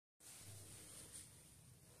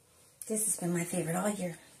This has been my favorite all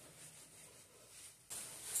year.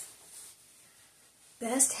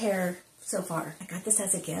 Best hair so far. I got this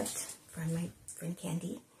as a gift from my friend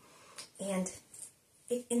Candi, and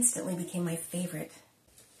it instantly became my favorite.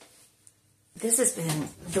 This has been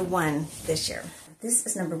the one this year. This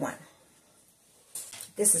is number one.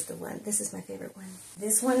 This is the one. This is my favorite one.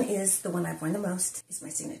 This one is the one I've worn the most. It's my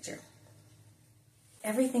signature.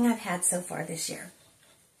 Everything I've had so far this year.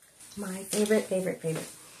 My favorite.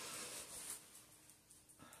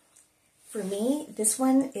 For me, this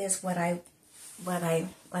one is what I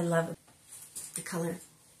love. The color,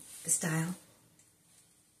 the style,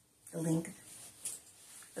 the length,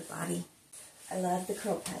 the body. I love the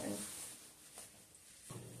curl pattern.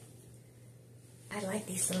 I like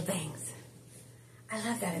these little bangs. I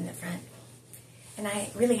love that in the front. And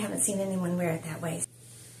I really haven't seen anyone wear it that way.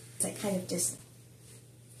 I kind of just...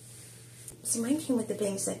 See, mine came with the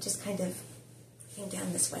bangs that just kind of came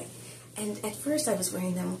down this way. And at first I was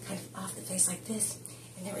wearing them kind of off the face like this.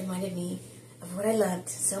 And that reminded me of what I loved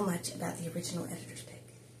so much about the original editor's pick.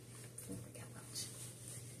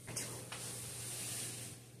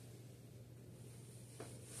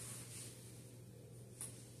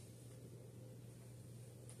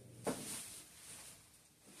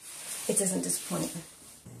 It doesn't disappoint.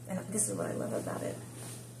 And this is what I love about it.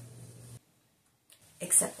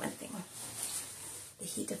 Except one thing. The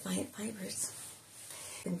heat-defiant fibers.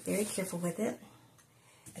 I've been very careful with it.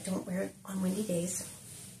 I don't wear it on windy days.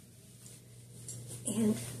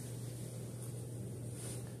 And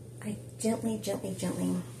I gently try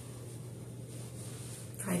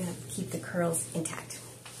to keep the curls intact.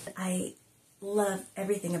 I love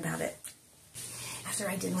everything about it. After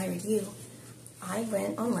I did my review, I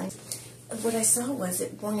went online. What I saw was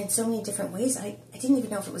it worn in so many different ways, I didn't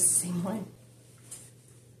even know if it was the same one.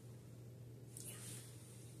 Yeah.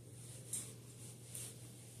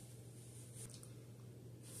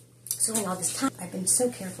 So in all this time, I've been so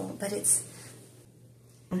careful, but it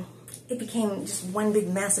became just one big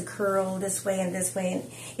mass of curl this way, and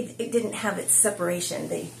it didn't have its separation,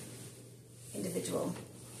 the individual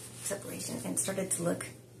separation, and started to look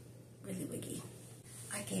really wiggy.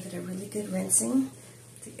 I gave it a really good rinsing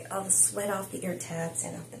to get all the sweat off the ear tabs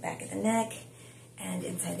and off the back of the neck and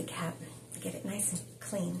inside the cap to get it nice and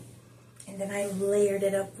clean. And then I layered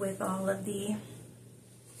it up with all of the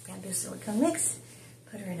bamboo silicone mix,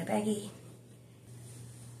 put her in a baggie.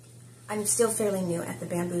 I'm still fairly new at the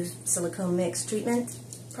bamboo silicone mix treatment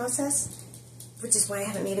process, which is why I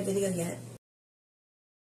haven't made a video yet.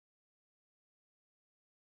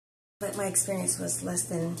 But my experience was less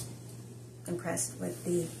than impressed with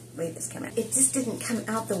the way this came out. It just didn't come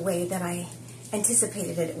out the way that I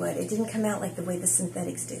anticipated it would. It didn't come out like the way the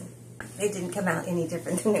synthetics do. It didn't come out any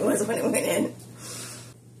different than it was when it went in.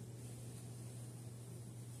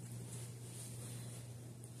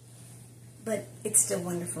 But it's still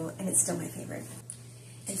wonderful, and it's still my favorite.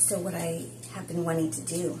 And so what I have been wanting to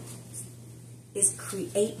do is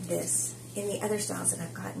create this in the other styles that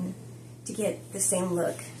I've gotten to get the same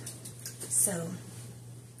look. So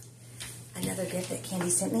another gift that Candi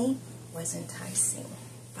sent me was Enticing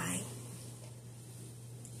by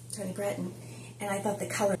Toni Brattin. And I thought the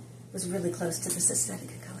color was really close to this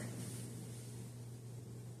Estetica color.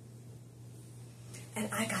 And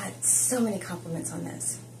I got so many compliments on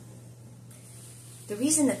this. The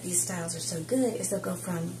reason that these styles are so good is they'll go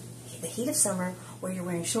from the heat of summer, where you're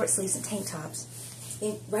wearing short sleeves and tank tops,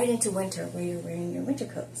 right into winter, where you're wearing your winter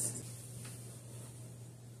coats.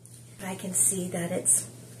 But I can see that it's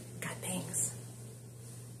got bangs.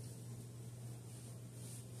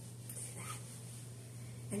 See that?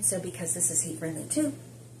 And so because this is heat friendly too,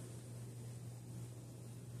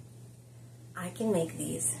 I can make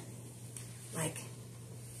these like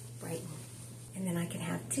Brighton, and then I can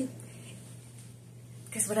have two.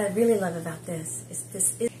 Because what I really love about this is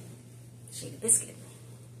shade of biscuit.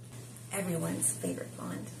 Everyone's favorite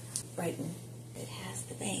blonde. Brighton. It has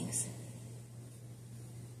the bangs.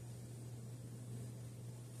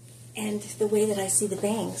 And the way that I see the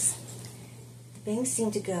bangs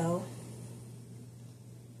seem to go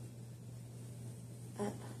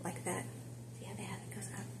up like that. See how it goes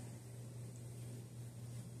up?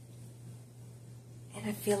 And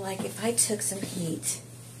I feel like if I took some heat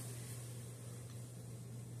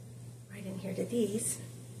right in here to these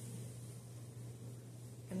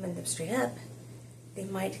and run them straight up, they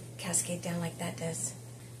might cascade down like that does.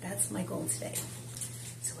 That's my goal today.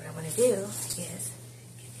 So what I want to do is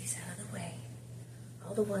out of the way,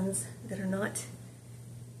 all the ones that are not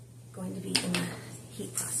going to be in the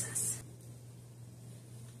heat process.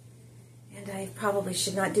 And I probably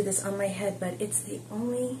should not do this on my head, but it's the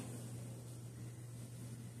only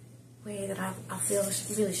way that I'll feel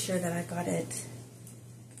really sure that I got it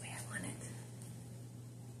the way I want it.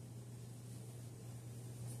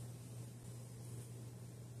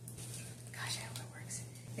 Gosh, I hope it works.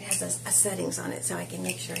 It has a settings on it so I can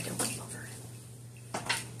make sure I don't go over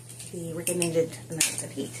the recommended amounts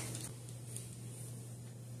of heat.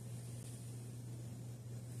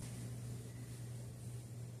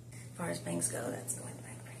 As far as bangs go, that's going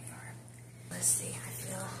back pretty far. Let's see, I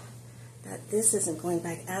feel that this isn't going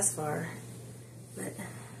back as far, but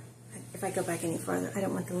if I go back any farther, I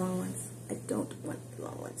don't want the long ones. I don't want the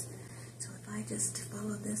long ones. So if I just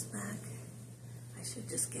follow this back, I should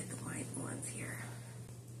just get the white ones here.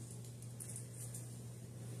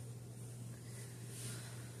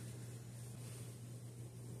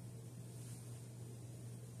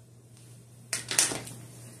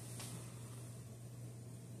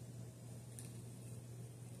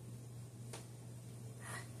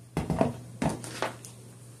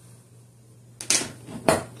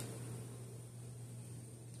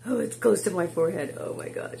 Oh, it goes to my forehead. Oh my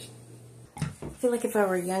gosh. I feel like if I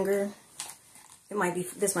were younger,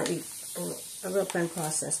 this might be a real fun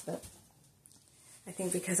process, but I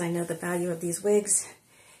think because I know the value of these wigs,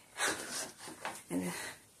 and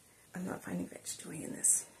I'm not finding much joy in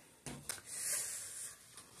this.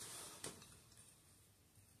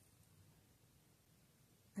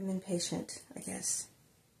 I'm impatient, I guess.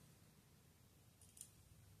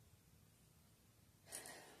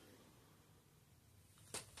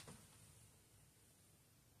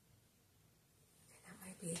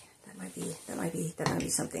 That might be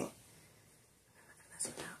something. I'm not gonna mess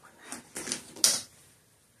with that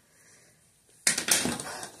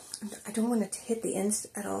one. I don't want to hit the ends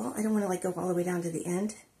at all. I don't want to like go all the way down to the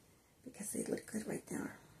end because they look good right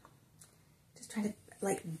there. Just trying to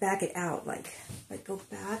like back it out, like go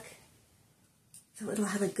back so it'll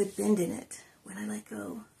have a good bend in it when I let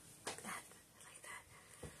go, like that,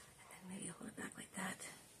 and then maybe hold it back like that.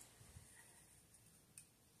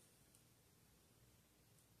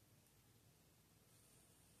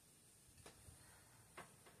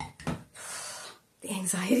 The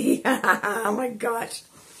anxiety. Oh my gosh.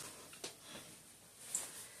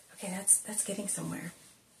 Okay, that's getting somewhere.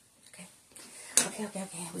 Okay.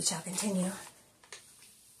 We shall continue.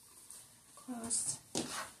 Cross.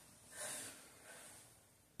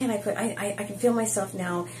 And I can feel myself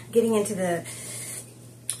now getting into the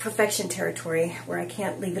perfection territory where I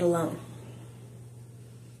can't leave it alone.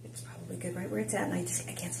 It's probably good right where it's at, and I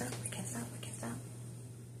can't stop. I can't stop.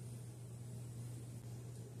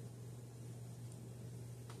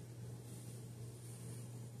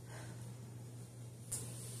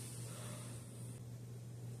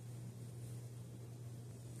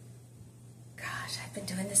 I've been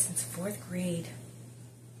doing this since 4th grade.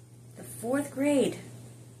 The 4th grade.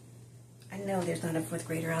 I know there's not a 4th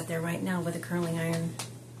grader out there right now with a curling iron,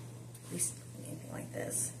 at least anything like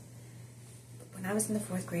this. But when I was in the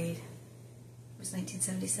 4th grade, it was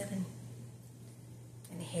 1977,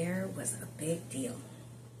 and hair was a big deal.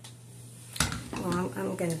 Well,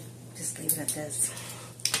 I'm going to just leave it at this.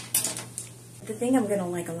 The thing I'm going to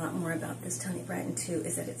like a lot more about this Toni Brattin too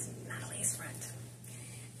is that it's not a lace front.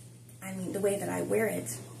 I mean, the way that I wear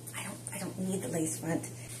it, I don't need the lace front.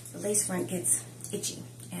 The lace front gets itchy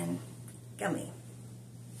and gummy.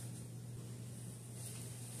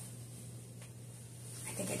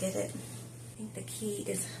 I think I did it. I think the key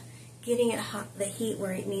is getting it hot, the heat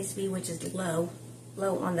where it needs to be, which is low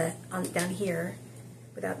on down here,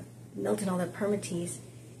 without melting all the permatease,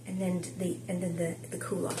 and then the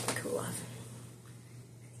cool off.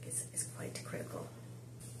 I think it's quite critical.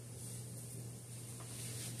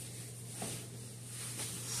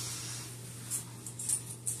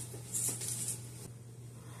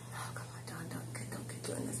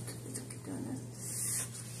 Doing this. Please don't keep doing this.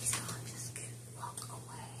 Please don't. Just walk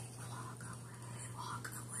away.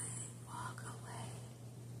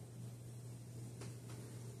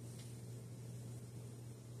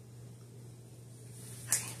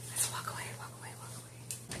 Okay, let's walk away.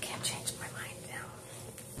 I can't change my mind now.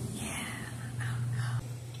 Yeah.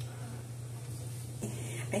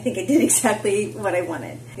 I think I did exactly what I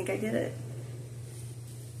wanted. I think I did it.